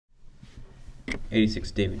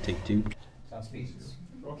86, David, take 2. Sound speed.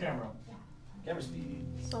 Roll camera. Camera speed.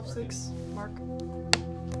 Soft 6, Mark.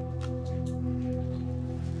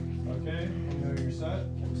 Okay, you know you're set.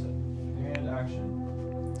 Camera set. And action.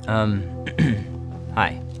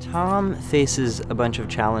 Hi. Tom faces a bunch of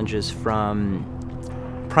challenges from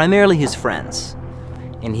primarily his friends.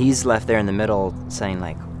 And he's left there in the middle saying,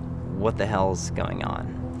 like, what the hell's going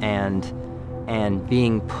on? And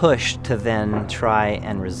being pushed to then try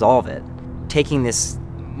and resolve it. Taking this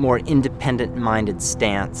more independent-minded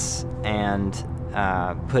stance and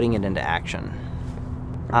putting it into action.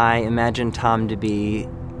 I imagine Tom to be,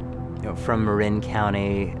 from Marin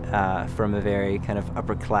County, from a very kind of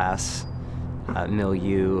upper-class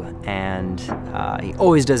milieu, and he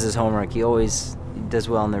always does his homework. He always does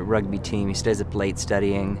well on the rugby team. He stays up late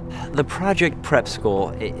studying. The project prep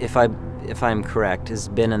school, if I'm correct, has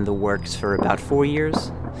been in the works for about 4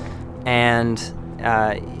 years, and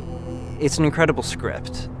it's an incredible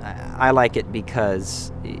script. I like it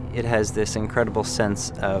because it has this incredible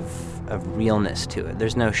sense of realness to it.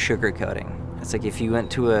 There's no sugarcoating. It's like if you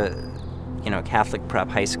went to a Catholic prep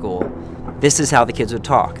high school, this is how the kids would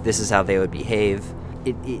talk. This is how they would behave.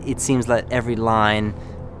 It seems that every line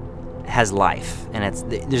has life, and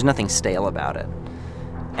there's nothing stale about it.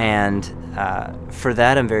 And for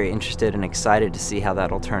that, I'm very interested and excited to see how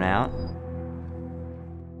that'll turn out.